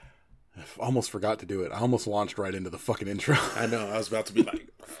almost forgot to do it. I almost launched right into the fucking intro. I know. I was about to be like,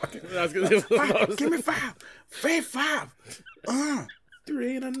 fucking, Give me five. Five.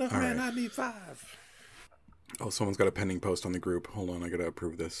 3 ain't enough, All man. right. I need 5. Oh, someone's got a pending post on the group. Hold on, I gotta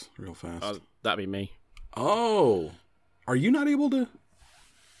approve this real fast. That'd be me. Oh, are you not able to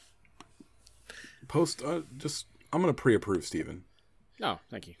post? I'm gonna pre-approve, Steven. Oh,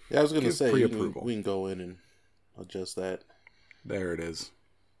 thank you. Yeah, I was going to say, pre-approval. we can go in and adjust that. There it is.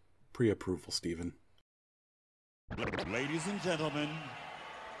 Pre-approval, Steven. Ladies and gentlemen,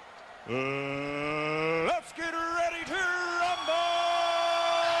 let's get ready to rumble!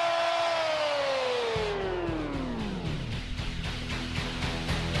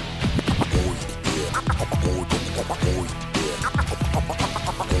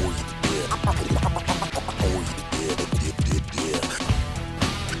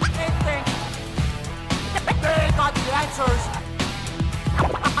 They got the answers.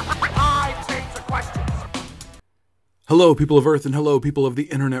 I take the questions. Hello, people of Earth, and hello, people of the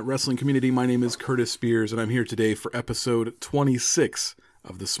internet wrestling community. My name is Curtis Spears, and I'm here today for episode 26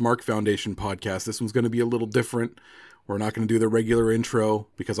 of the Smark Foundation podcast. This one's going to be a little different. We're not going to do the regular intro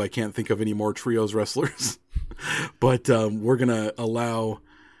because I can't think of any more trios wrestlers. But we're going to allow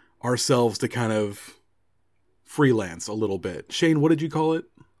ourselves to kind of freelance a little bit. Shane, what did you call it?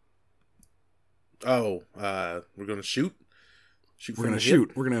 Oh, we're going to shoot? We're going to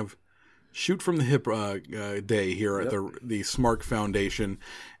shoot. We're going to have Shoot from the Hip day here at the Smark Foundation.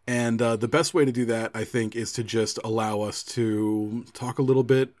 And the best way to do that, I think, is to just allow us to talk a little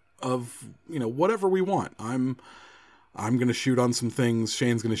bit of, whatever we want. I'm going to shoot on some things.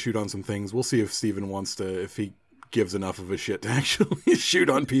 Shane's going to shoot on some things. We'll see if Steven wants to, if he gives enough of a shit to actually shoot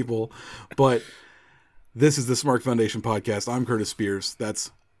on people. But this is the Smark Foundation podcast. I'm Curtis Spears.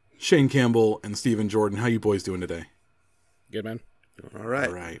 That's Shane Campbell and Steven Jordan. How you boys doing today? Good, man. All right.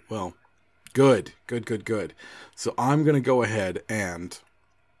 All right. Well, good. So I'm going to go ahead and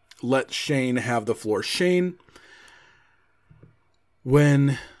let Shane have the floor. Shane,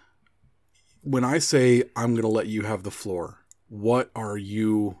 when I say I'm going to let you have the floor, what are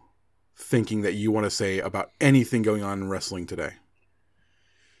you thinking that you want to say about anything going on in wrestling today?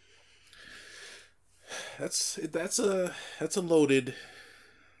 That's a loaded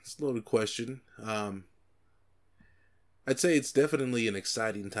question. I'd say it's definitely an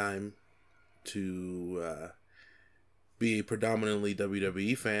exciting time to be a predominantly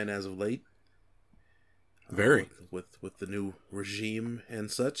WWE fan as of late. Very. With the new regime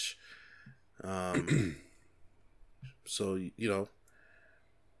and such. So,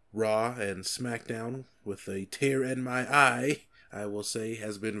 Raw and SmackDown with a tear in my eye, I will say,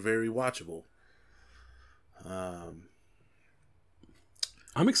 has been very watchable. I'm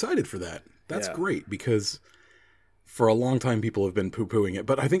excited for that. That's Yeah. great because for a long time people have been poo-pooing it,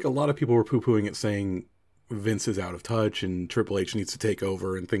 but I think a lot of people were poo-pooing it saying Vince is out of touch and Triple H needs to take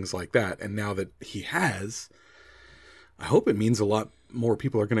over and things like that. And now that he has, I hope it means a lot more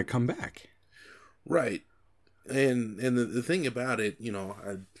people are going to come back. Right. And the thing about it,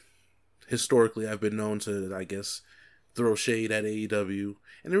 historically I've been known to, I guess, throw shade at AEW.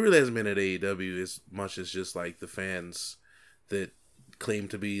 And it really hasn't been at AEW as much as just like the fans that claim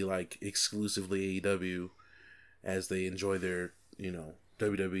to be like exclusively AEW as they enjoy their,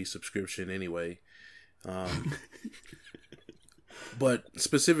 WWE subscription anyway. But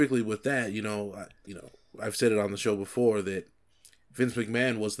specifically with that, I've said it on the show before that Vince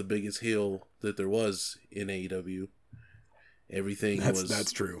McMahon was the biggest heel that there was in AEW. Everything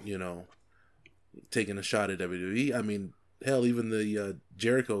that's true. Taking a shot at WWE. I mean, hell, even the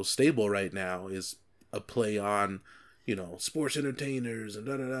Jericho stable right now is a play on, sports entertainers and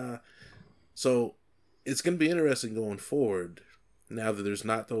da-da-da. So it's going to be interesting going forward now that there's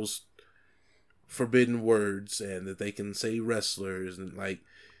not those forbidden words and that they can say wrestlers and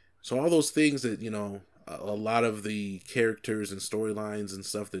so all those things that, a lot of the characters and storylines and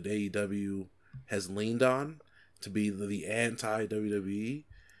stuff that AEW has leaned on to be the anti-WWE,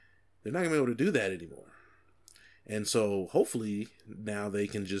 they're not going to be able to do that anymore. And so hopefully now they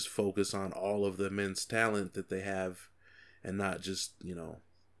can just focus on all of the immense talent that they have and not just,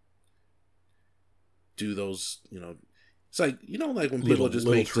 do those, it's like, like when people just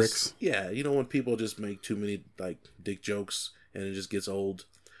make tricks. When people just make too many dick jokes and it just gets old.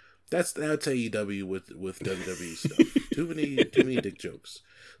 That's AEW with WWE stuff. Too many dick jokes.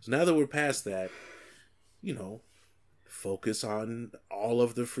 So now that we're past that, focus on all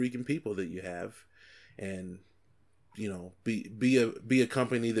of the freaking people that you have, and be a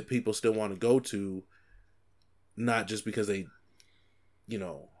company that people still want to go to, not just because they,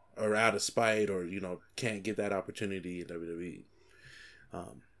 are out of spite or can't get that opportunity in WWE.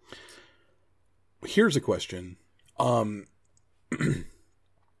 here's a question.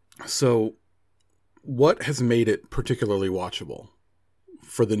 So what has made it particularly watchable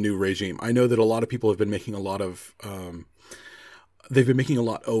for the new regime? I know that a lot of people have been making a lot of, they've been making a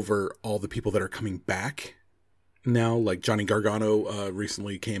lot over all the people that are coming back now, like Johnny Gargano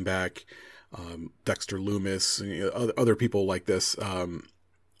recently came back, Dexter Lumis, other people like this.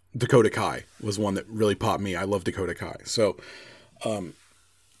 Dakota Kai was one that really popped me. I love Dakota Kai. So,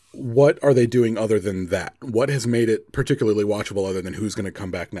 what are they doing other than that? What has made it particularly watchable other than who's going to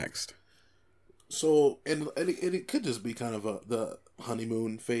come back next? So, and it could just be kind of the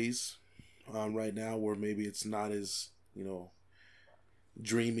honeymoon phase right now, where maybe it's not as,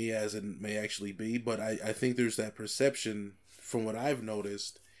 dreamy as it may actually be. But I think there's that perception, from what I've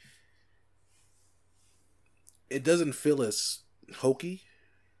noticed, it doesn't feel as hokey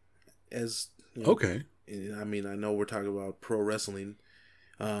as, Okay. I mean, I know we're talking about pro wrestling,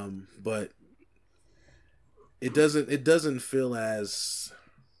 but it doesn't feel as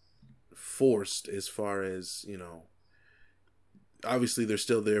forced as far as, obviously they're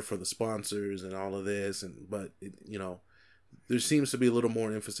still there for the sponsors and all of this, but there seems to be a little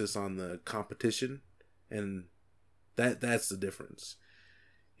more emphasis on the competition, and that's the difference.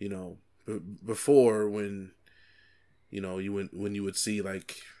 Before, when when you would see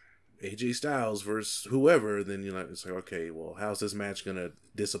like AJ Styles versus whoever, then it's like, okay, well, how's this match gonna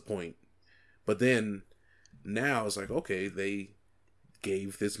disappoint? But then now it's like, okay, they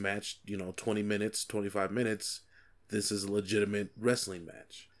gave this match 20 minutes, 25 minutes. This is a legitimate wrestling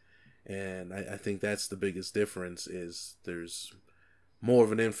match, and I think that's the biggest difference. Is there's more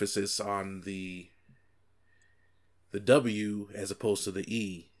of an emphasis on the W as opposed to the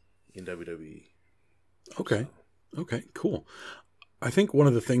E in WWE. Okay. Okay, cool. I think one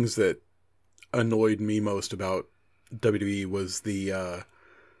of the things that annoyed me most about WWE was the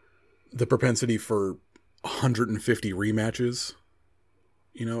propensity for 150 rematches.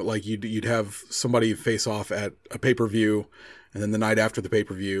 Like you'd have somebody face off at a pay-per-view, and then the night after the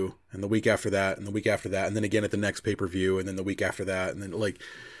pay-per-view, and the week after that, and the week after that, and then again at the next pay-per-view, and then the week after that, and then like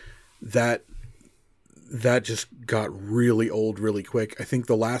that just got really old really quick. I think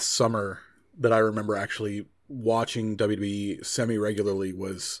the last summer that I remember actually watching WWE semi-regularly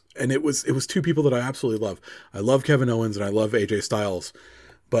was two people that I absolutely love. I love Kevin Owens and I love AJ Styles,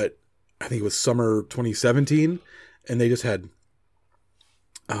 but I think it was summer 2017, and they just had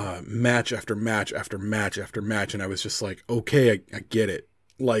match after match after match after match, and I was just like, okay, I get it.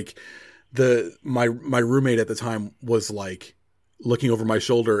 Like my roommate at the time was like looking over my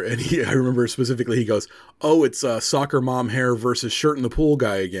shoulder, and I remember specifically he goes, "Oh, it's soccer mom hair versus shirt in the pool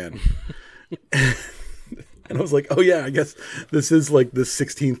guy again." And I was like, oh yeah, I guess this is like the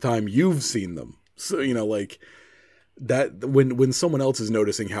 16th time you've seen them. So, like that when someone else is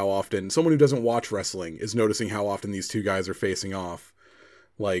noticing how often, someone who doesn't watch wrestling is noticing how often these two guys are facing off,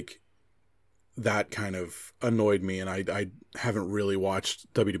 like that kind of annoyed me. And I haven't really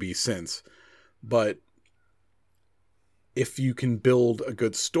watched WWE since, but if you can build a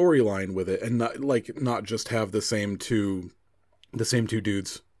good storyline with it and not just have the same two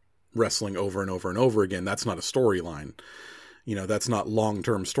dudes wrestling over and over and over again, that's not a storyline. That's not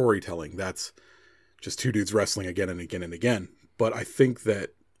long-term storytelling. That's just two dudes wrestling again and again and again. But I think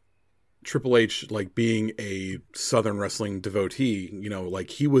that Triple H, like being a Southern wrestling devotee, like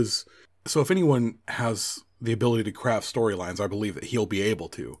he was. So if anyone has the ability to craft storylines, I believe that he'll be able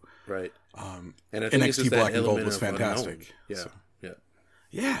to. Right. And I think NXT Black and Gold was fantastic. Yeah. So. Yeah.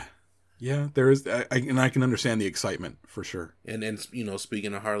 Yeah. Yeah, there is, and I can understand the excitement for sure. And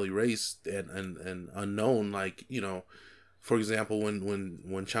speaking of Harley Race and Unknown, like for example,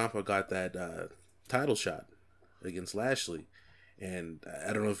 when Ciampa got that title shot against Lashley, and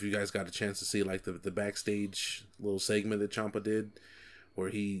I don't know if you guys got a chance to see like the backstage little segment that Ciampa did, where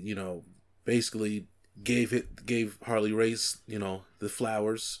he basically gave Harley Race the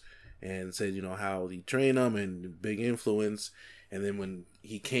flowers and said how he trained him and big influence. And then when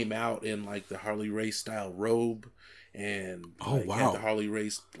he came out in like the Harley Race style robe and had the Harley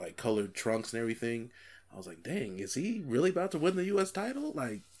Race like colored trunks and everything, I was like, dang, is he really about to win the U.S. title?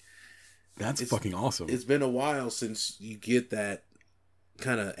 Like, that's fucking awesome. It's been a while since you get that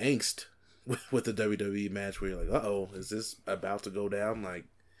kind of angst with the WWE match where you're like, uh-oh, is this about to go down? Like,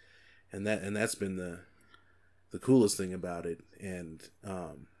 and that's been the coolest thing about it. And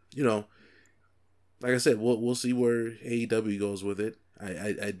like I said, we'll see where AEW goes with it.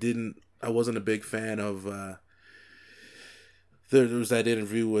 I wasn't a big fan of. There was that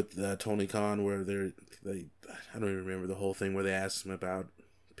interview with Tony Khan where I don't even remember the whole thing, where they asked him about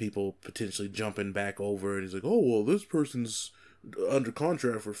people potentially jumping back over, and he's like, "Oh well, this person's under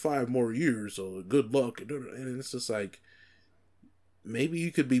contract for 5 more years, so good luck. And it's just like, maybe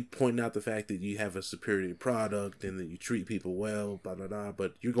you could be pointing out the fact that you have a superior product and that you treat people well, blah, blah, blah,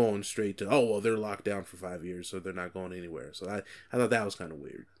 but you're going straight to, oh, well, they're locked down for 5 years, so they're not going anywhere. So I thought that was kind of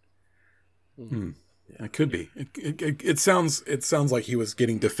weird. Yeah. It could be. It sounds like he was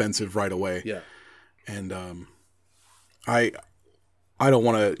getting defensive right away. Yeah. And I don't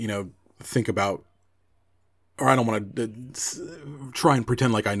want to, think about, or I don't want to try and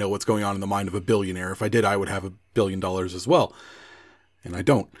pretend like I know what's going on in the mind of a billionaire. If I did, I would have $1 billion as well. And I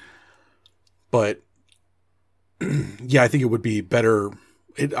don't. But yeah, I think it would be better.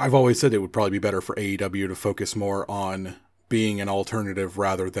 I've always said it would probably be better for AEW to focus more on being an alternative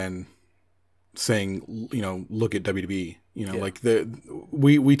rather than saying, look at WWE. Like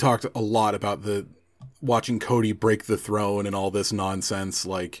we talked a lot about watching Cody break the throne and all this nonsense.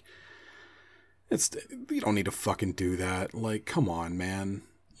 Like, you don't need to fucking do that. Like, come on, man.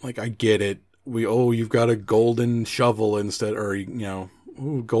 Like, I get it. You've got a golden shovel instead, or,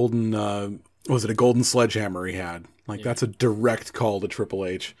 golden, was it a golden sledgehammer he had? Like, that's a direct call to Triple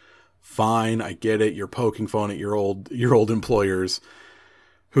H. Fine, I get it. You're poking fun at your old employers,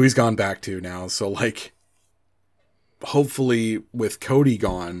 who he's gone back to now. So, like, hopefully with Cody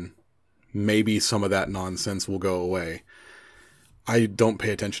gone, maybe some of that nonsense will go away. I don't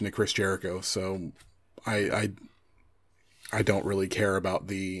pay attention to Chris Jericho, so I don't really care about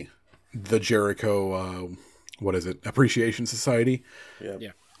the Jericho, what is it? Appreciation Society.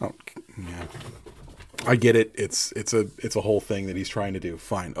 Yeah. Oh, yeah. I get it. It's a whole thing that he's trying to do.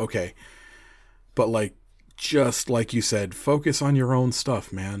 Fine. Okay. But like, just like you said, focus on your own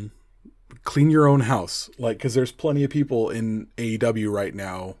stuff, man. Clean your own house. Like, cause there's plenty of people in AEW right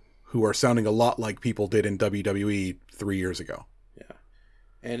now who are sounding a lot like people did in WWE 3 years ago. Yeah.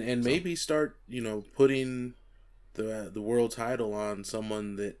 And maybe start, putting the world title on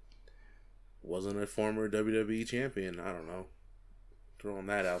someone that wasn't a former WWE champion. I don't know. Throwing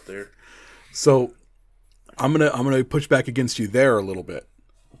that out there. So I'm gonna push back against you there a little bit,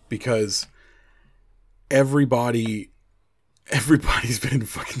 because everybody's been in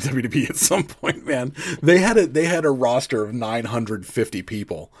fucking WWE at some point, man. They had a roster of 950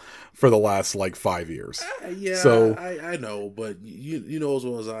 people for the last 5 years. Yeah, so I know, but you know as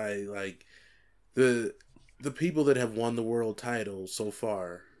well as I, like, the people that have won the world title so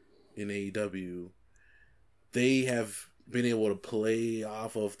far in AEW, they have been able to play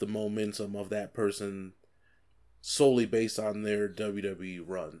off of the momentum of that person solely based on their WWE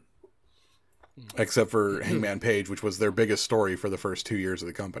run. Except for Hangman Page, which was their biggest story for the first 2 years of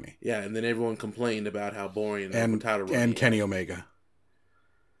the company. Yeah, and then everyone complained about how boring and title run and Kenny Omega.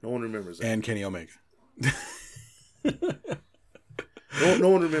 No one remembers that. And Kenny Omega. No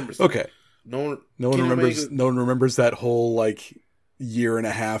one remembers that. Okay. No one remembers that whole year and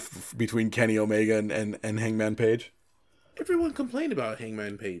a half between Kenny Omega and Hangman Page. Everyone complained about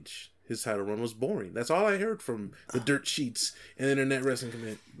Hangman Page. His title run was boring. That's all I heard from the dirt sheets and internet wrestling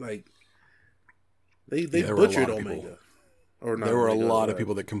comment. They butchered Omega. There were a lot of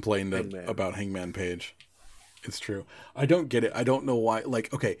people that complained about Hangman Page. It's true. I don't get it. I don't know why.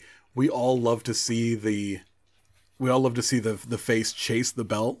 Okay, we all love to see the face chase the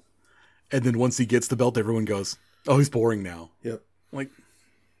belt, and then once he gets the belt, everyone goes, "Oh, he's boring now." Yep.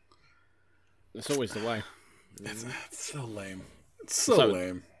 It's always the way. It's so lame. It's so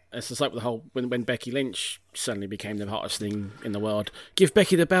lame. It's just like the whole when Becky Lynch suddenly became the hottest thing in the world. Give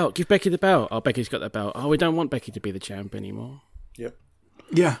Becky the belt. Give Becky the belt. Oh, Becky's got the belt. Oh, we don't want Becky to be the champ anymore. Yep.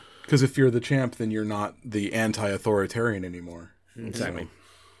 Yeah, because if you're the champ, then you're not the anti-authoritarian anymore. Exactly.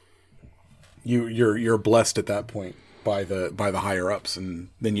 So you're blessed at that point by the higher ups, and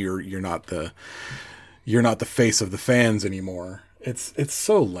then you're not the face of the fans anymore. It's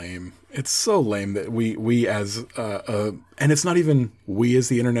so lame. It's so lame that we as and it's not even we as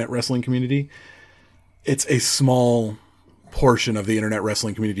the internet wrestling community. It's a small portion of the internet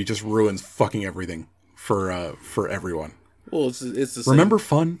wrestling community just ruins fucking everything for everyone. Well, it's the same. Remember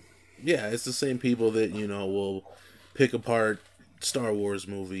fun? Yeah, it's the same people that will pick apart Star Wars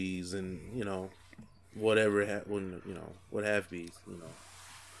movies and whatever what have you.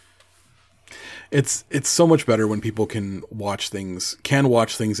 It's so much better when people can watch things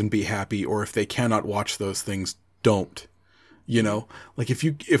and be happy, or if they cannot watch those things, don't.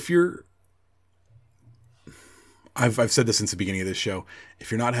 If you're I've said this since the beginning of this show,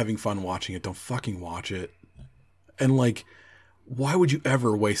 if you're not having fun watching it, don't fucking watch it. And why would you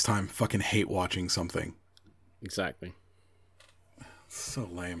ever waste time fucking hate watching something? Exactly. So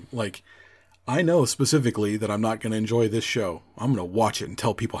lame. I know specifically that I'm not going to enjoy this show. I'm going to watch it and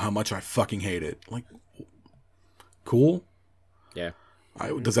tell people how much I fucking hate it. Cool? Yeah.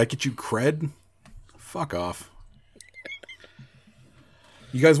 Does that get you cred? Fuck off.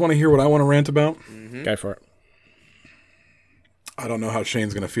 You guys want to hear what I want to rant about? Mm-hmm. Go for it. I don't know how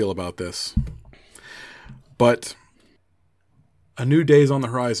Shane's going to feel about this. But a new day's on the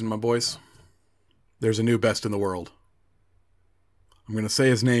horizon, my boys. There's a new best in the world. I'm going to say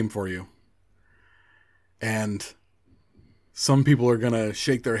his name for you. And some people are going to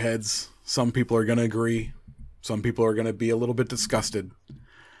shake their heads. Some people are going to agree. Some people are going to be a little bit disgusted.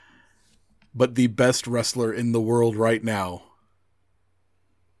 But the best wrestler in the world right now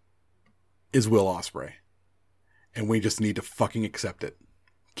is Will Ospreay. And we just need to fucking accept it.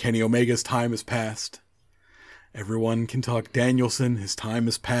 Kenny Omega's time has passed. Everyone can talk Danielson. His time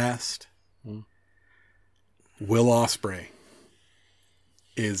has passed. Will Ospreay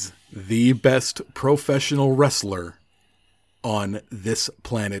is the best professional wrestler on this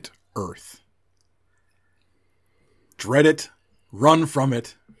planet Earth. Dread it. Run from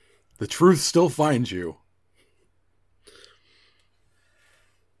it. The truth still finds you.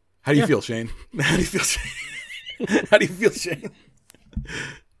 How do you feel, Shane? How do you feel, Shane? How do you feel, Shane?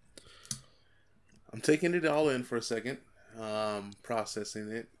 I'm taking it all in for a second,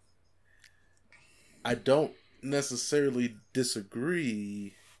 processing it. I don't necessarily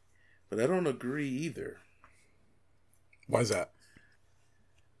disagree, but I don't agree either. Why is that?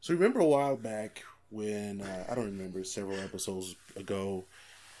 So remember a while back when, I don't remember, several episodes ago,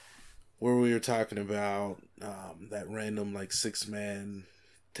 where we were talking about that random like 6-man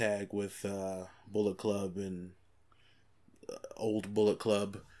tag with Bullet Club and old Bullet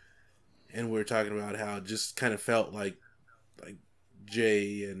Club, and we were talking about how it just kind of felt like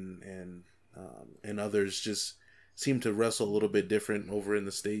Jay and others just seemed to wrestle a little bit different over in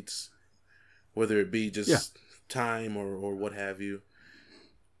the States, whether it be just time or what have you.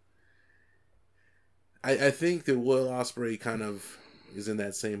 I think that Will Ospreay kind of is in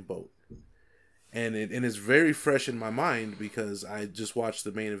that same boat. And it's very fresh in my mind because I just watched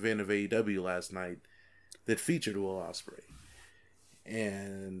the main event of AEW last night that featured Will Ospreay.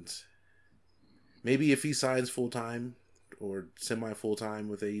 And maybe if he signs full-time or semi-full-time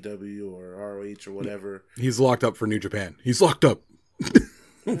with AEW or ROH or whatever. He's locked up for New Japan. He's locked up.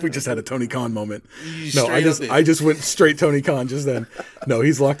 We just had a Tony Khan moment. No, I just went straight Tony Khan just then. No,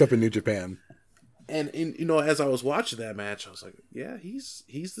 he's locked up in New Japan. And you know, as I was watching that match, I was like, yeah, he's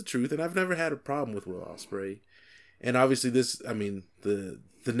the truth. And I've never had a problem with Will Ospreay. And obviously this, I mean, the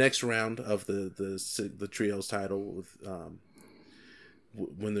next round of the trios title with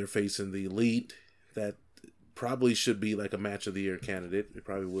when they're facing the Elite, that probably should be like a match of the year candidate. It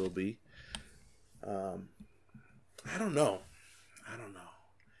probably will be. I don't know.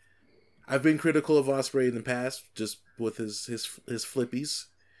 I've been critical of Ospreay in the past, just with his flippies.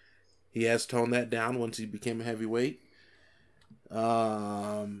 He has toned that down once he became a heavyweight.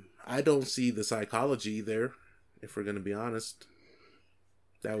 I don't see the psychology there, if we're going to be honest.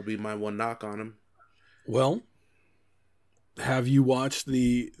 That would be my one knock on him. Well, have you watched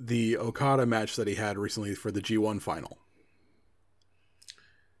the Okada match that he had recently for the G1 final?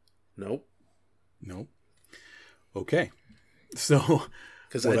 Nope. Okay. So...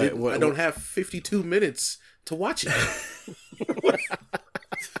 Because I don't have 52 minutes to watch it.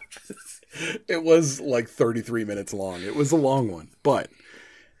 It was like 33 minutes long. It was a long one, but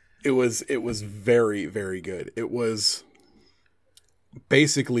it was very, very good. It was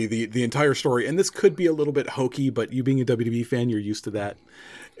basically the entire story, and this could be a little bit hokey, but you being a WWE fan, you're used to that.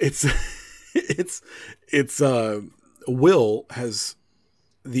 It's Will has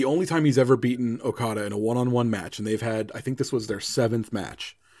the only time he's ever beaten Okada in a one-on-one match, and they've had, I think this was their 7th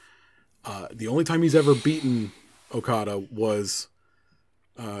match. The only time he's ever beaten Okada was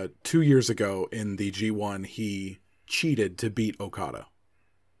 2 years ago in the G1. He cheated to beat Okada.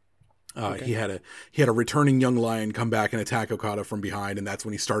 Okay. He had a returning young lion come back and attack Okada from behind, and that's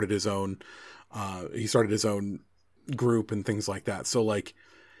when he started his own group and things like that. So like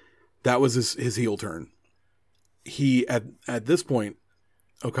that was his heel turn. He at this point,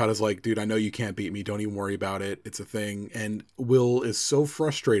 Okada's like, dude, I know you can't beat me. Don't even worry about it. It's a thing. And Will is so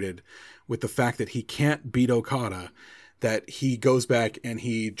frustrated with the fact that he can't beat Okada that he goes back and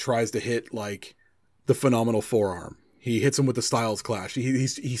he tries to hit like the phenomenal forearm. He hits him with the Styles Clash.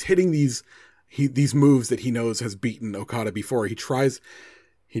 He's hitting these moves that he knows has beaten Okada before. He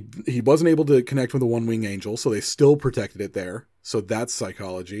wasn't able to connect with the One Wing Angel, so they still protected it there. So that's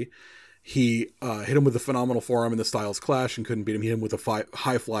psychology. He hit him with the phenomenal forearm in the Styles Clash and couldn't beat him. He hit him with a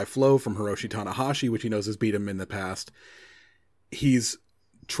high fly flow from Hiroshi Tanahashi, which he knows has beat him in the past. He's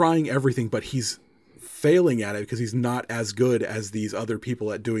trying everything, but he's failing at it because he's not as good as these other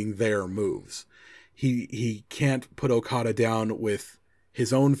people at doing their moves. he can't put Okada down with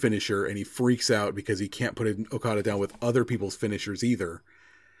his own finisher, and he freaks out because he can't put Okada down with other people's finishers either.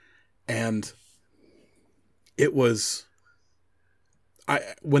 And it was,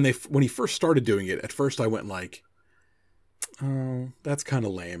 when he first started doing it, at first I went like, oh, that's kind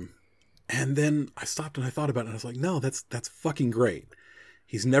of lame. And then I stopped and I thought about it, and I was like, no, that's fucking great.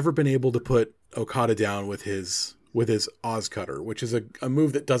 He's never been able to put Okada down with his Oz Cutter, which is a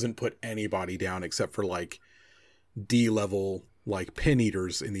move that doesn't put anybody down except for like D-level like pin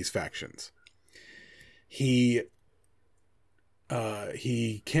eaters in these factions. He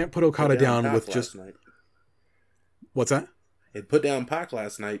can't put Okada down with just night. What's that? It put down Pac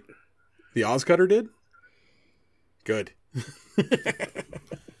last night. The Oz Cutter did? Good.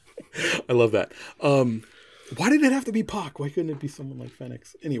 I love that. Why did it have to be Pac? Why couldn't it be someone like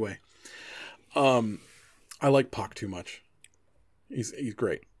Fenix? Anyway, I like Pac too much. He's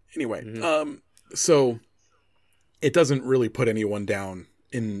great. Anyway, so it doesn't really put anyone down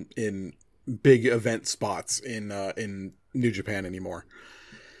in big event spots in New Japan anymore.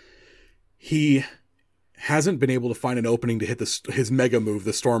 He hasn't been able to find an opening to hit his mega move,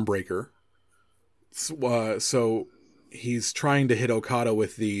 the Stormbreaker. So he's trying to hit Okada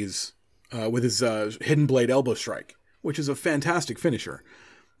with his Hidden Blade elbow strike, which is a fantastic finisher,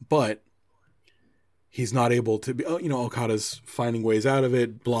 but he's not able to be, Okada's finding ways out of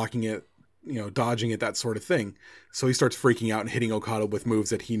it, blocking it, dodging it, that sort of thing. So he starts freaking out and hitting Okada with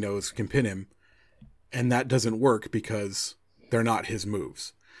moves that he knows can pin him. And that doesn't work because they're not his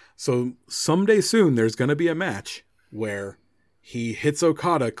moves. So someday soon, there's going to be a match where he hits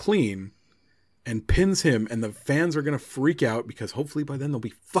Okada clean and pins him, and the fans are going to freak out because hopefully by then there'll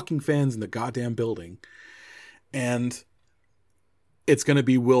be fucking fans in the goddamn building. And it's going to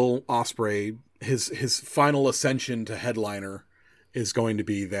be Will Ospreay. His final ascension to headliner is going to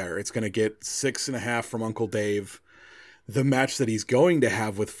be there. It's going to get 6.5 from Uncle Dave. The match that he's going to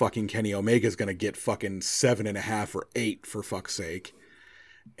have with fucking Kenny Omega is going to get fucking 7.5 or 8 for fuck's sake.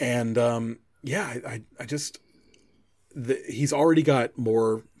 And I just... he's already got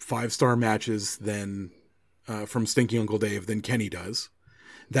more 5-star matches than from Stinky Uncle Dave than Kenny does.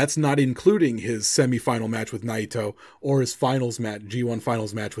 That's not including his semifinal match with Naito or his finals match, G1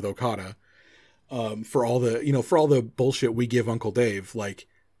 finals match with Okada. For all the bullshit we give Uncle Dave, like,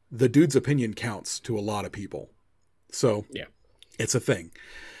 the dude's opinion counts to a lot of people. So yeah, it's a thing.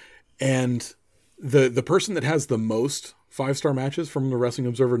 And the person that has the most 5-star matches from the Wrestling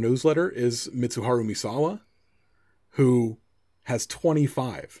Observer newsletter is Mitsuharu Misawa, who has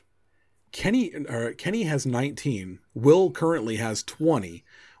 25. Kenny has 19. Will currently has 20.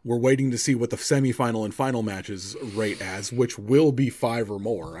 We're waiting to see what the semifinal and final matches rate as, which will be 5 or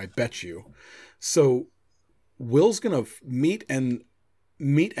more, I bet you. So Will's going to meet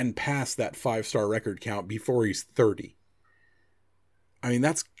and pass that 5-star record count before he's 30. I mean,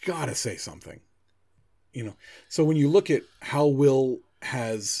 that's got to say something. So when you look at how Will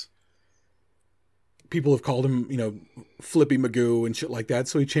has... people have called him, Flippy Magoo and shit like that.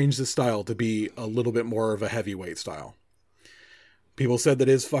 So he changed his style to be a little bit more of a heavyweight style. People said that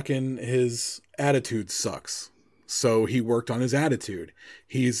his attitude sucks. So he worked on his attitude.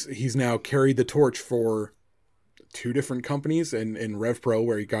 He's now carried the torch for 2 different companies in Rev Pro,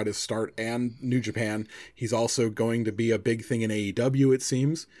 where he got his start, and New Japan. He's also going to be a big thing in AEW, it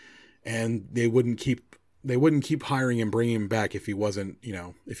seems. And they wouldn't keep hiring and bringing him back if he wasn't,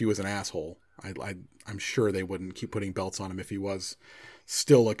 if he was an asshole. I'm sure they wouldn't keep putting belts on him if he was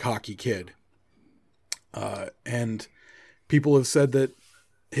still a cocky kid. And people have said that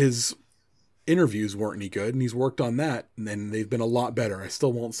his interviews weren't any good, and he's worked on that, and then they've been a lot better. I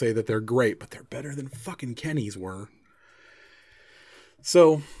still won't say that they're great, but they're better than fucking Kenny's were.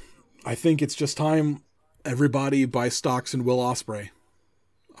 So I think it's just time everybody buy stocks in Will Ospreay.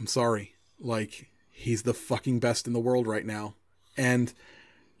 I'm sorry. Like, he's the fucking best in the world right now. And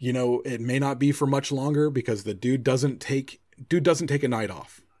it may not be for much longer because the dude doesn't take a night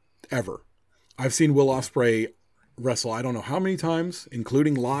off ever. I've seen Will Ospreay wrestle I don't know how many times,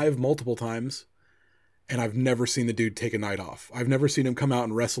 including live multiple times, and I've never seen the dude take a night off. I've never seen him come out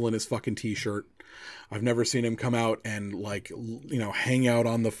and wrestle in his fucking t-shirt. I've never seen him come out and hang out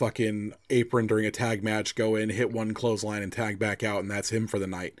on the fucking apron during a tag match, go in, hit one clothesline and tag back out, and that's him for the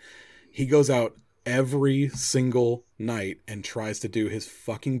night. He goes out every single night and tries to do his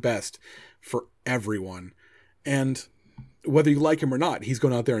fucking best for everyone. And whether you like him or not, he's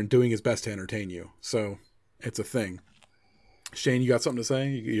going out there and doing his best to entertain you. So it's a thing. Shane, you got something to say?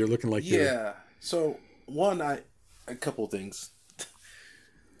 You're looking like you're... Yeah. So a couple things.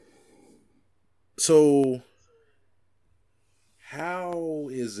 So how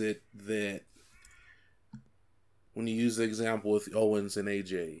is it that when you use the example with Owens and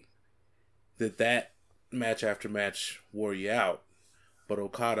AJ, that match after match wore you out, but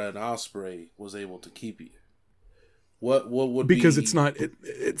Okada and Ospreay was able to keep you. What would because be... it's not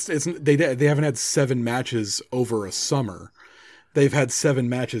it's they haven't had 7 matches over a summer. They've had 7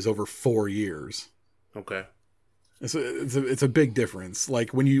 matches over 4 years. Okay. It's a big difference.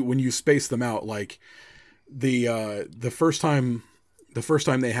 Like when you space them out, like the first time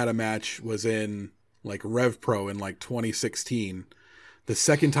they had a match was in like Rev Pro in like 2016. The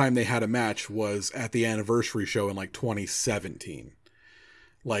second time they had a match was at the anniversary show in like 2017.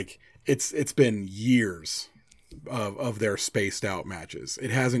 Like it's been years of their spaced out matches.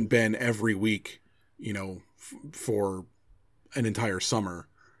 It hasn't been every week, for an entire summer.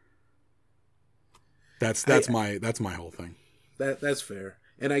 That's my whole thing. That's fair.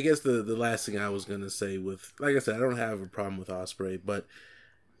 And I guess the last thing I was gonna say with, like I said, I don't have a problem with Ospreay, but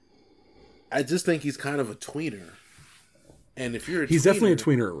I just think he's kind of a tweener. And if you're he's definitely a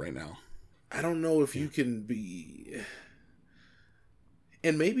tweener right now. I don't know if you can be.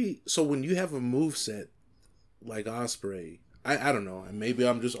 And maybe so when you have a moveset like Ospreay, I don't know. Maybe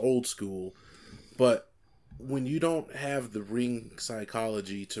I'm just old school, but when you don't have the ring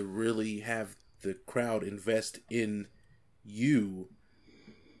psychology to really have the crowd invest in you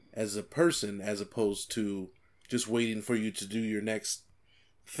as a person, as opposed to just waiting for you to do your next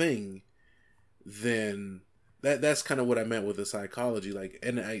thing, then that's kind of what I meant with the psychology. Like,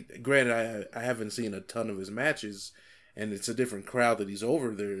 and granted, I haven't seen a ton of his matches, and it's a different crowd that he's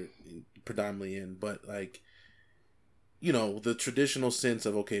over there predominantly in, but like, the traditional sense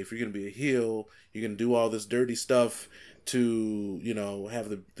of, okay, if you're going to be a heel, you're going to do all this dirty stuff to, have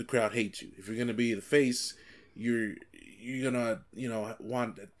the crowd hate you. If you're going to be the face, you're going to,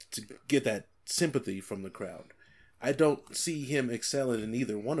 want to get that sympathy from the crowd. I don't see him excelling in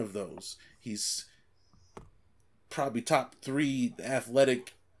either one of those. He's probably top 3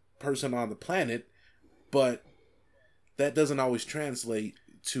 athletic person on the planet, but that doesn't always translate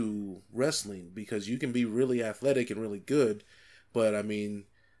to wrestling, because you can be really athletic and really good, but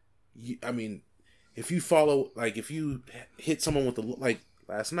if you follow, like, if you hit someone with like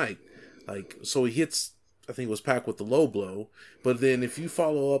last night, like, so he hits, I think it was Pac with the low blow, but then if you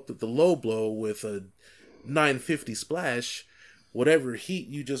follow up with the low blow with a 950 splash, whatever heat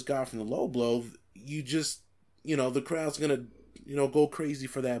you just got from the low blow, you just, the crowd's gonna, go crazy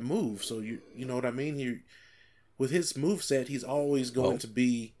for that move. So you know what I mean? With his moveset, he's always going to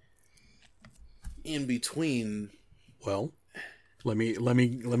be in between. Well, let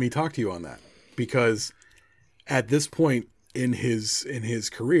me talk to you on that, because at this point in his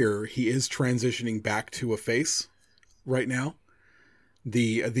career, he is transitioning back to a face right now.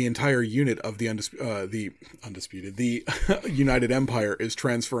 The entire unit of the United Empire is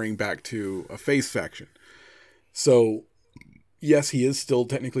transferring back to a face faction. So, yes, he is still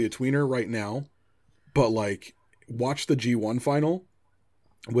technically a tweener right now, but like, watch the G1 final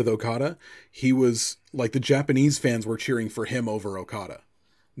with Okada. He was like, the Japanese fans were cheering for him over Okada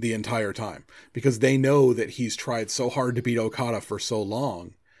the entire time, because they know that he's tried so hard to beat Okada for so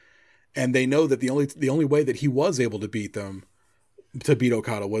long, and they know that the only way that he was able to beat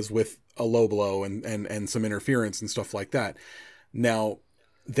Okada was with a low blow and some interference and stuff like that. Now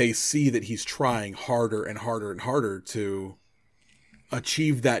they see that he's trying harder and harder and harder to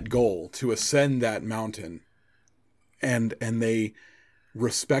achieve that goal, to ascend that mountain, and they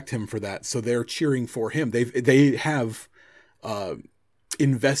respect him for that. So they're cheering for him. They have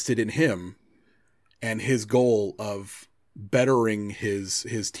invested in him and his goal of bettering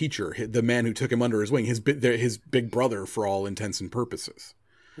his teacher, the man who took him under his wing, his big brother for all intents and purposes.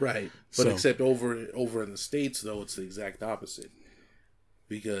 Right. But except over in the States, though, it's the exact opposite.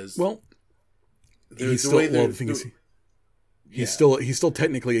 Because he's still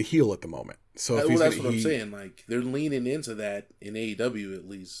technically a heel at the moment. So that's what I'm saying. Like, they're leaning into that in AEW at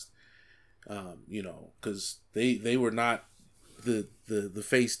least, because they were not the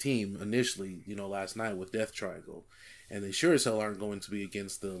face team initially, last night with Death Triangle, and they sure as hell aren't going to be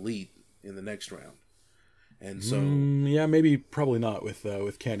against the Elite in the next round. And so, probably not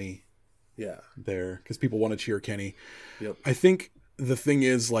with Kenny. Yeah, there, because people want to cheer Kenny. Yep. I think the thing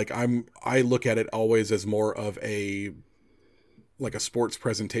is, like, I look at it always as more of a sports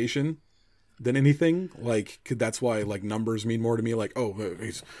presentation than anything. Like, that's why, like, numbers mean more to me. Like, oh,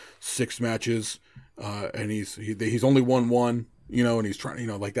 he's 6 matches, and he's only won 1, and he's trying,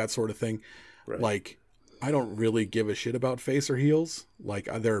 like that sort of thing. Right. Like, I don't really give a shit about face or heels. Like,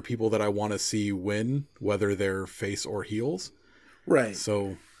 there are people that I want to see win, whether they're face or heels. Right.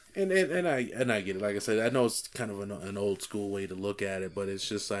 So, and I get it. Like I said, I know it's kind of an old school way to look at it, but it's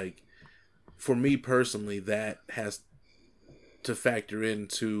just like, for me personally, that has to factor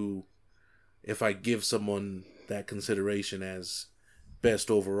into if I give someone that consideration as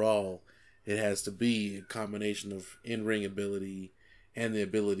best overall, it has to be a combination of in-ring ability and the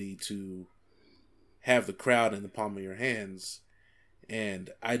ability to have the crowd in the palm of your hands.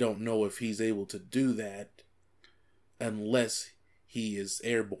 And I don't know if he's able to do that unless he is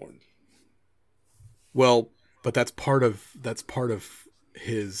airborne. Well, but that's part of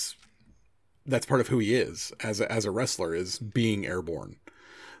who he is as a wrestler, is being airborne.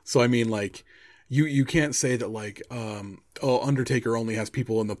 So I mean, like, you can't say that, like, Undertaker only has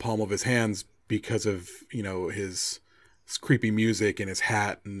people in the palm of his hands because of, you know, his creepy music and his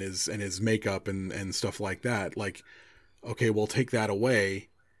hat and his makeup and stuff like that. Like, okay, we'll take that away,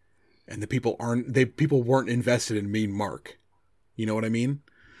 and the people weren't invested in Mean Mark. You know what I mean?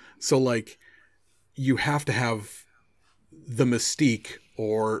 So, like, you have to have the mystique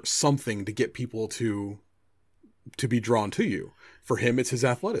or something to get people to be drawn to you. For him, it's his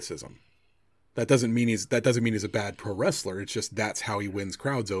athleticism. That doesn't mean he's a bad pro wrestler. It's just that's how he wins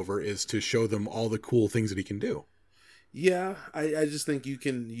crowds over, is to show them all the cool things that he can do. Yeah, I just think you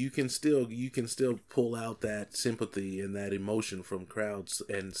can still pull out that sympathy and that emotion from crowds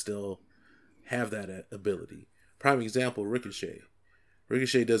and still have that ability. Prime example, Ricochet.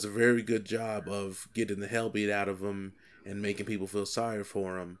 Ricochet does a very good job of getting the hell beat out of him and making people feel sorry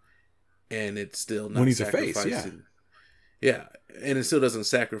for him, and it's still not when he's a sacrificing. face, yeah, and it still doesn't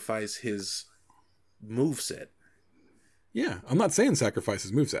sacrifice his moveset. Yeah, I'm not saying sacrifice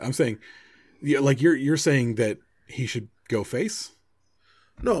his moveset. I'm saying, yeah, like you're saying that he should go face.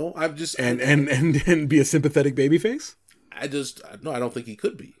 No, I'm just and be a sympathetic babyface. I don't think he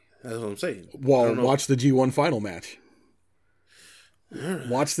could be. That's what I'm saying. Well, watch the G1 final match.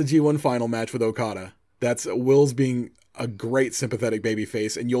 Watch the G1 final match with Okada. That's Will's being a great sympathetic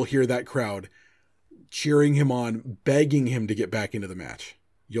babyface, and you'll hear that crowd cheering him on, begging him to get back into the match.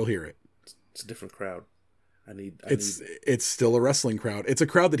 You'll hear it. It's a different crowd. It's still a wrestling crowd. It's a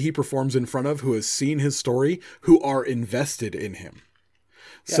crowd that he performs in front of, who has seen his story, who are invested in him.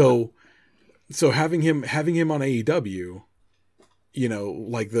 Yeah. So having him on AEW, you know,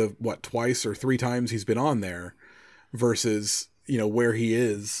 like twice or three times he's been on there, versus, you know, where he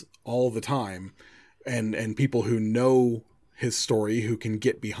is all the time, and people who know his story, who can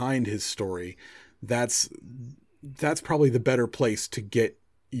get behind his story, that's probably the better place to get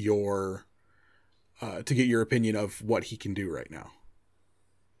your opinion of what he can do right now.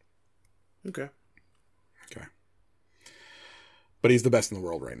 Okay. But he's the best in the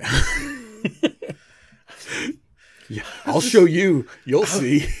world right now. Yeah, I'll show you. You'll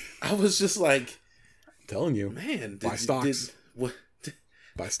see. I was just like, I'm telling you, man. Buy stocks.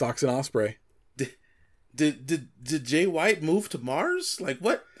 Buy stocks in Osprey. Did Jay White move to Mars? Like,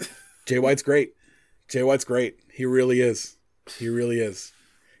 what? Jay White's great. He really is.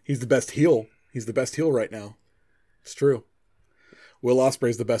 He's the best heel. He's the best heel right now. It's true. Will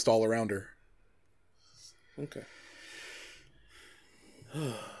Ospreay's the best all-arounder. Okay.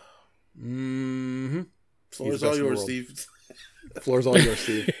 Mm-hmm. Floor's all yours, Steve. Floor's all yours,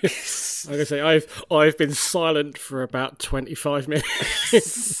 Steve. Like I say, I've been silent for about 25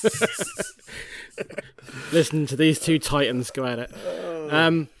 minutes. Listening to these two titans go at it.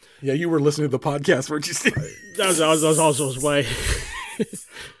 Yeah, you were listening to the podcast, weren't you, Steve? I was way.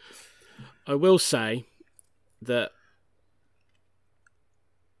 I will say that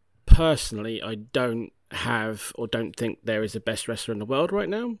personally, I don't think there is a best wrestler in the world right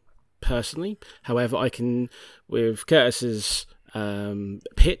now. Personally, however, I can, with Curtis's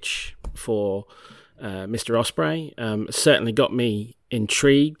pitch for Mr. Ospreay, certainly got me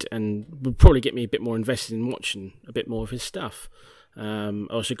intrigued and would probably get me a bit more invested in watching a bit more of his stuff. I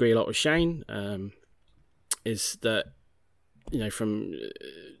also agree a lot with Shane. Is that, you know, from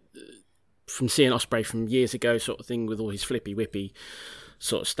seeing Ospreay from years ago, sort of thing, with all his flippy whippy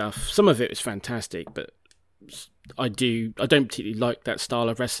sort of stuff. Some of it was fantastic, but I don't particularly like that style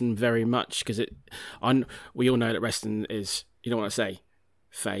of wrestling very much, because we all know that wrestling is, you don't want to say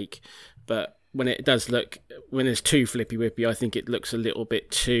fake, but when it's too flippy whippy, I think it looks a little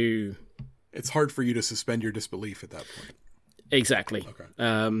bit too. It's hard for you to suspend your disbelief at that point. Exactly. Okay.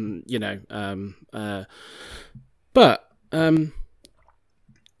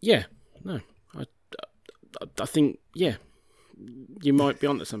 Yeah. No, I think, yeah, you might be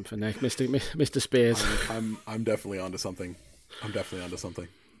onto something there, Mr. Spears. I'm definitely onto something.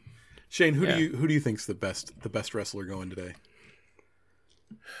 Shane, who do you think's the best wrestler going today?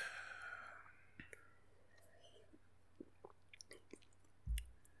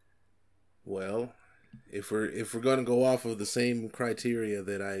 Well, if we're gonna go off of the same criteria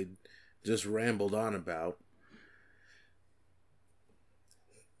that I just rambled on about,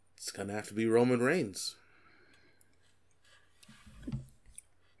 it's gonna have to be Roman Reigns.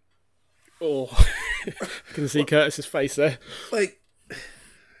 Oh, I can see Curtis's face there. Like,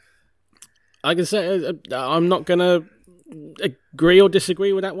 I can say I'm not gonna agree or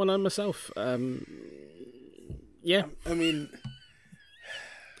disagree with that one on myself. Yeah, I mean,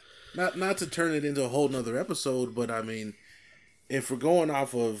 not to turn it into a whole nother episode, but I mean, if we're going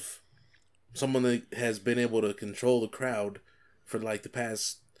off of someone that has been able to control the crowd for like the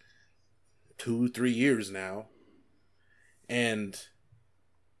past 2-3 years now, and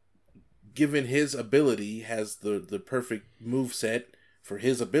given his ability, has the perfect move set for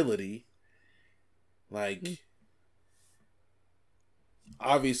his ability, like,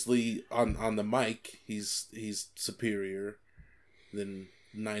 obviously on the mic he's superior than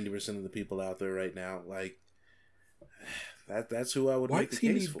 90% of the people out there right now. Like, that's who I would make the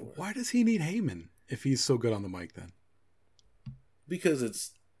case for. Why does he need Heyman if he's so good on the mic then? Because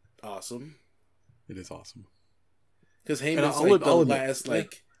it's awesome. It is awesome. Because Heyman's like the last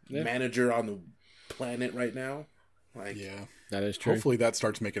manager on the planet right now. Like, yeah, that is true. Hopefully that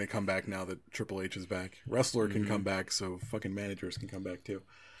starts making a comeback now that Triple H is back. Wrestler can come back, so fucking managers can come back too.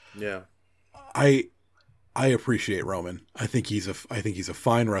 Yeah, I appreciate Roman. I think he's a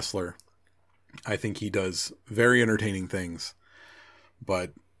fine wrestler. I think he does very entertaining things.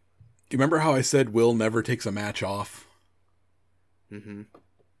 But do you remember how I said Will never takes a match off? Mm-hmm.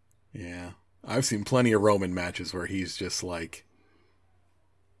 Yeah, I've seen plenty of Roman matches where he's just like,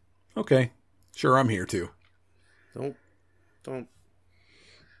 okay, sure, I'm here too. Don't. On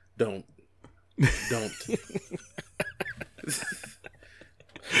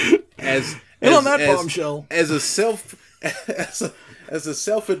that bombshell, as a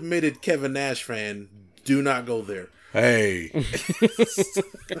self-admitted Kevin Nash fan, do not go there. Hey,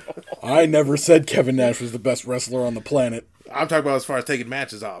 I never said Kevin Nash was the best wrestler on the planet. I'm talking about as far as taking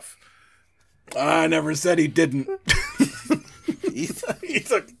matches off. I never said he didn't. he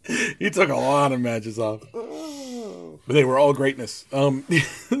took a lot of matches off. But they were all greatness.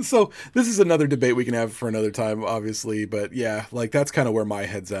 So this is another debate we can have for another time, obviously. But yeah, like that's kind of where my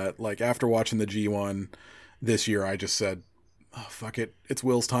head's at. Like after watching the G1 this year, I just said, oh, fuck it. It's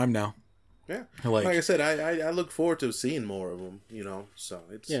Will's time now. Yeah. Like I said, I look forward to seeing more of them, you know. So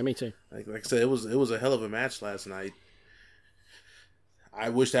it's, yeah, me too. Like I said, it was a hell of a match last night. I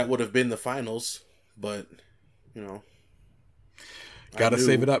wish that would have been the finals, but you know. Gotta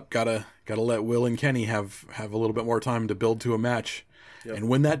save it up. Gotta let Will and Kenny have a little bit more time to build to a match. Yep. And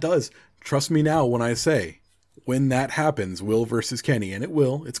when that does, trust me now when I say, when that happens, Will versus Kenny, and it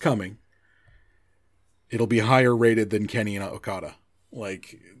will, it's coming, it'll be higher rated than Kenny and Okada.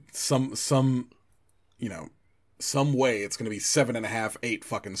 Like some way it's gonna be 7.5, 8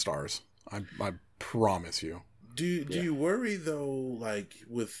 fucking stars. I promise you. Do you worry though, like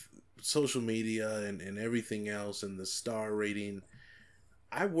with social media and everything else and the star rating?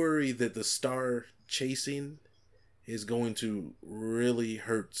 I worry that the star chasing is going to really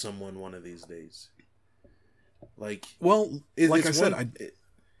hurt someone one of these days. Like, well, like I said,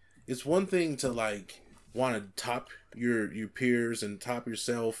 it's one thing to like want to top your peers and top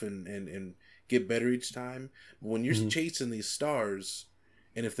yourself and get better each time. But when you're chasing these stars,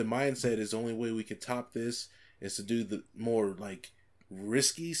 and if the mindset is the only way we could top this is to do the more like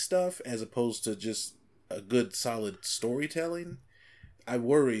risky stuff as opposed to just a good solid storytelling, I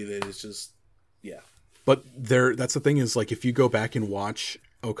worry that it's just, yeah. But that's the thing is, like, if you go back and watch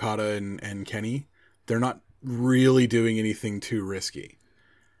Okada and Kenny, they're not really doing anything too risky.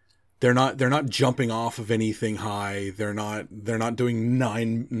 They're not jumping off of anything high. They're not doing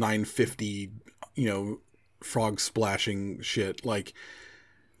 950, frog splashing shit. Like,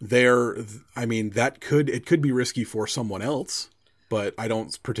 it could be risky for someone else, but I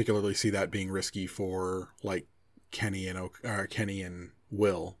don't particularly see that being risky for, like, Kenny and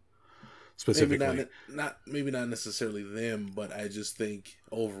Will specifically. Maybe not necessarily them, but I just think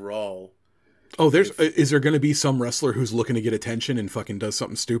overall. Oh, is there going to be some wrestler who's looking to get attention and fucking does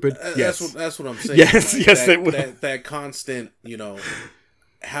something stupid? Yes, that's what I'm saying. Yes, like, yes, it will. That constant,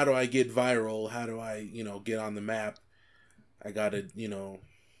 how do I get viral? How do I, get on the map? I got to, do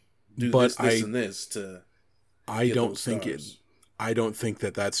this, and this to. I don't think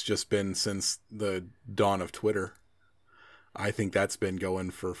that that's just been since the dawn of Twitter. I think that's been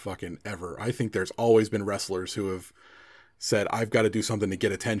going for fucking ever. I think there's always been wrestlers who have said, I've got to do something to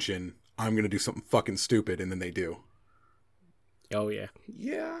get attention. I'm going to do something fucking stupid. And then they do. Oh, yeah.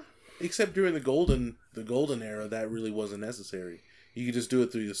 Yeah. Except during the golden era, that really wasn't necessary. You could just do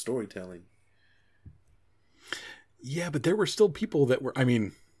it through the storytelling. Yeah, but there were still people that were,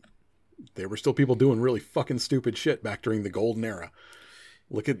 there were still people doing really fucking stupid shit back during the golden era.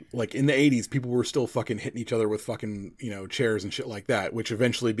 Look at, like, in the 80s, people were still fucking hitting each other with fucking, chairs and shit like that, which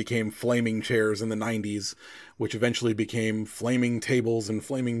eventually became flaming chairs in the 90s, which eventually became flaming tables and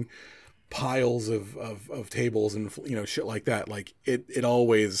flaming piles of tables and, shit like that. Like, it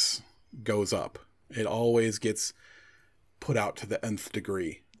always goes up. It always gets put out to the nth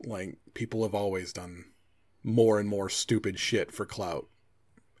degree. Like, people have always done more and more stupid shit for clout,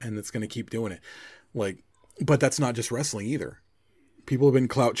 and it's going to keep doing it. Like, but that's not just wrestling either. People have been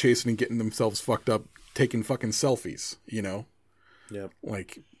clout chasing and getting themselves fucked up, taking fucking selfies, Yep.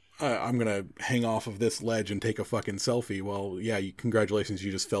 Like, I'm going to hang off of this ledge and take a fucking selfie. Well, yeah, congratulations,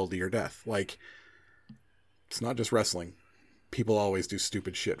 you just fell to your death. Like, it's not just wrestling. People always do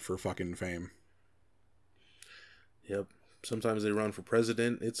stupid shit for fucking fame. Yep. Sometimes they run for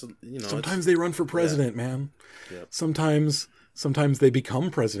president. Sometimes they run for president, man. Yep. Sometimes they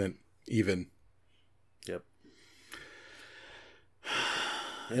become president, even. Yep.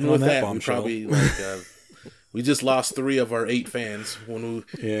 And with that, we probably we just lost 3 of our 8 fans when we.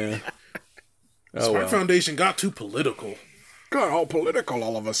 Yeah. Spark Foundation got too political. Got all political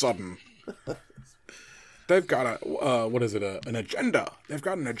all of a sudden. They've got an agenda. They've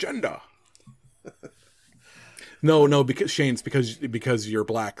got an agenda. No, because Shane's because you're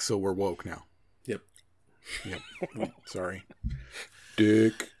black, so we're woke now. Yep. Sorry.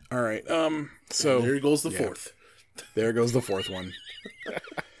 Dick. All right. So and there goes the 4th. There goes the 4th one.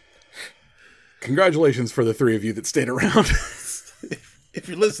 Congratulations for the 3 of you that stayed around. If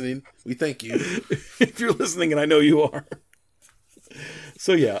you're listening, we thank you. If you're listening, and I know you are.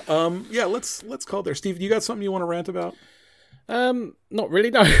 So let's call there. Steve, you got something you want to rant about? Not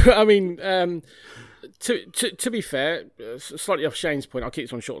really. No, I mean, to be fair, slightly off Shane's point, I'll keep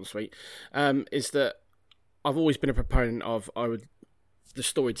this one short and sweet. Is that I've always been a proponent of the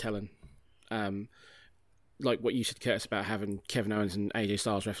storytelling. Like what you said, Curtis, about having Kevin Owens and AJ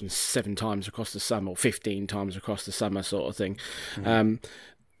Styles referenced 7 times across the summer, or 15 times across the summer, sort of thing. Mm-hmm.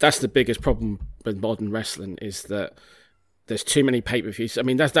 That's the biggest problem with modern wrestling, is that there's too many pay-per-views. I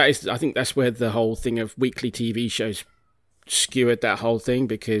mean, I think that's where the whole thing of weekly TV shows skewered that whole thing,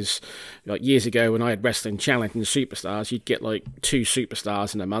 because like years ago when I had Wrestling Challenge and Superstars, you'd get like 2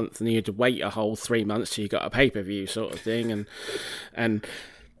 superstars in a month, and you had to wait a whole 3 months till you got a pay-per-view sort of thing, and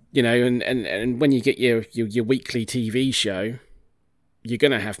when you get your weekly TV show, you're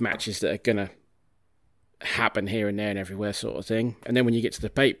gonna have matches that are gonna happen here and there and everywhere, sort of thing. And then when you get to the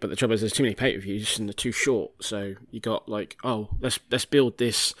but the trouble is there's too many pay-per-views and they're too short. So you got like, let's build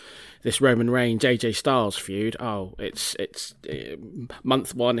this Roman Reigns AJ Styles feud. It's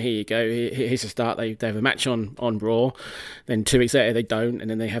month 1. Here you go. Here's the start. They have a match on Raw. Then 2 weeks later they don't, and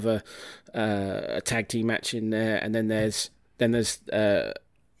then they have a tag team match in there. And then there's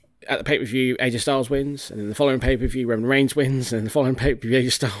at the pay-per-view, AJ Styles wins, and then the following pay-per-view, Roman Reigns wins, and then the following pay-per-view,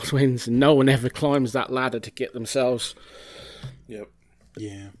 AJ Styles wins, and no one ever climbs that ladder to get themselves. Yep.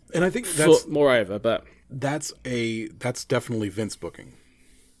 Yeah, and I think that's moreover, but that's definitely Vince booking.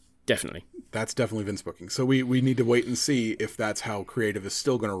 Definitely, that's definitely Vince booking. So we need to wait and see if that's how creative is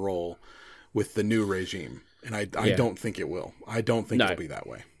still going to roll with the new regime, and I don't think it will. I don't think it'll be that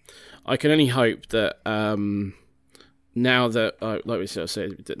way. I can only hope that. Now that, like we sort of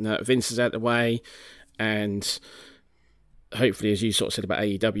said, that Vince is out of the way, and hopefully, as you sort of said about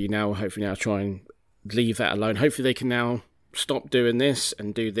AEW now, hopefully now try and leave that alone. Hopefully they can now stop doing this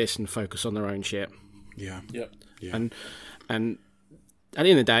and do this and focus on their own shit. Yeah. Yep. Yeah. And at the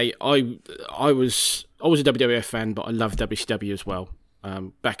end of the day, I was a WWF fan, but I loved WCW as well.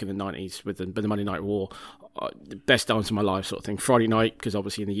 Back in the 90s with the Monday Night War, the best times of my life, sort of thing. Friday night, because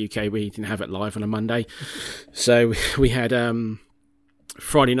obviously in the UK we didn't have it live on a Monday, so we had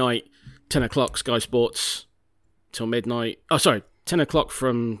Friday night 10 o'clock Sky Sports till midnight. 10 o'clock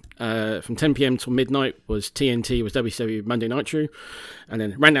from 10 p.m. till midnight was TNT, was WCW Monday Nitro, and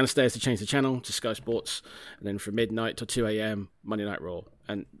then ran downstairs to change the channel to Sky Sports, and then from midnight till 2 a.m. Monday Night Raw.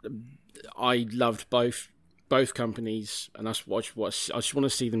 And I loved both companies, and I just want to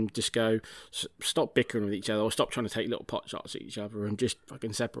see them just go, stop bickering with each other, or stop trying to take little pot shots at each other, and just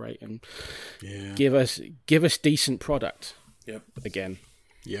fucking separate and give us decent product. Yep. Yep. Again.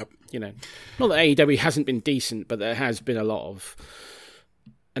 Not that AEW hasn't been decent, but there has been a lot of,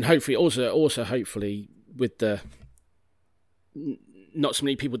 and hopefully also hopefully with the not so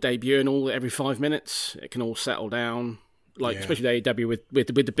many people debuting all every 5 minutes, it can all settle down. Like especially AEW with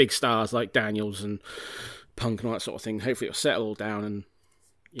the big stars like Daniels and Punk and all that sort of thing. Hopefully it'll settle all down,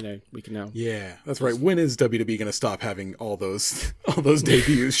 and we can now. Yeah, that's right. When is WWE going to stop having all those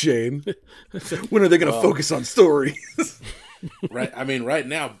debuts, Shane? When are they going to focus on stories? Right. I mean, right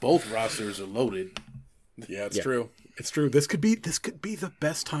now both rosters are loaded. Yeah, it's true. It's true. This could be the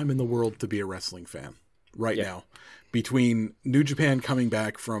best time in the world to be a wrestling fan right now. Between New Japan coming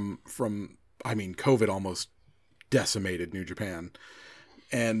back from I mean, COVID almost decimated New Japan,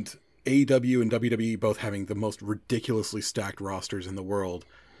 and AEW and WWE both having the most ridiculously stacked rosters in the world.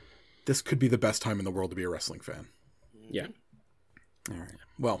 This could be the best time in the world to be a wrestling fan. Yeah. All right.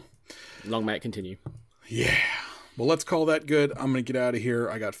 Well, long may it continue. Yeah. Well, let's call that good. I'm going to get out of here.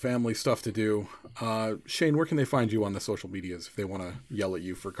 I got family stuff to do. Shane, where can they find you on the social medias if they want to yell at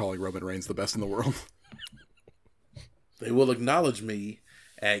you for calling Roman Reigns the best in the world? They will acknowledge me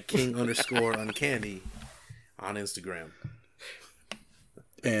at King_Uncanny on Instagram.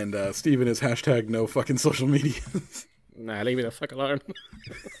 And Steven is hashtag no fucking social media. Nah, leave me the fuck alone.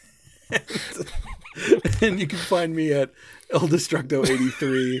 And you can find me at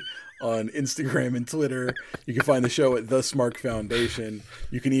ElDestructo83 on Instagram and Twitter. You can find the show at The Smark Foundation.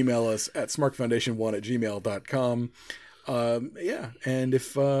 You can email us at smarkfoundation1@gmail.com. And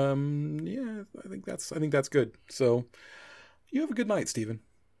if I think that's good. So you have a good night, Steven.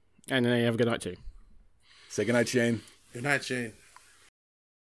 And then you have a good night too. Say good night, Shane. Good night, Shane.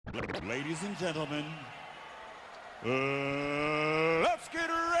 Ladies and gentlemen, let's get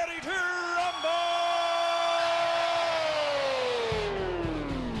ready to rumble!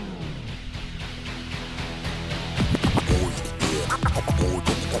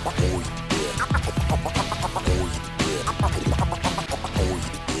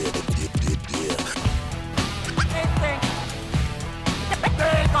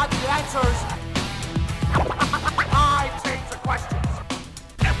 They got the answers. I take the questions.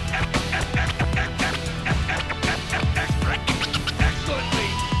 Excellently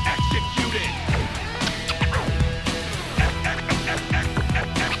executed.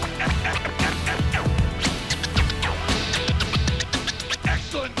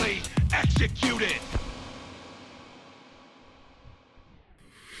 Excellently executed.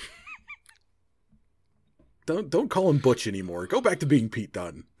 Don't call him Butch anymore. Go back to being Pete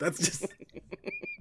Dunne. That's just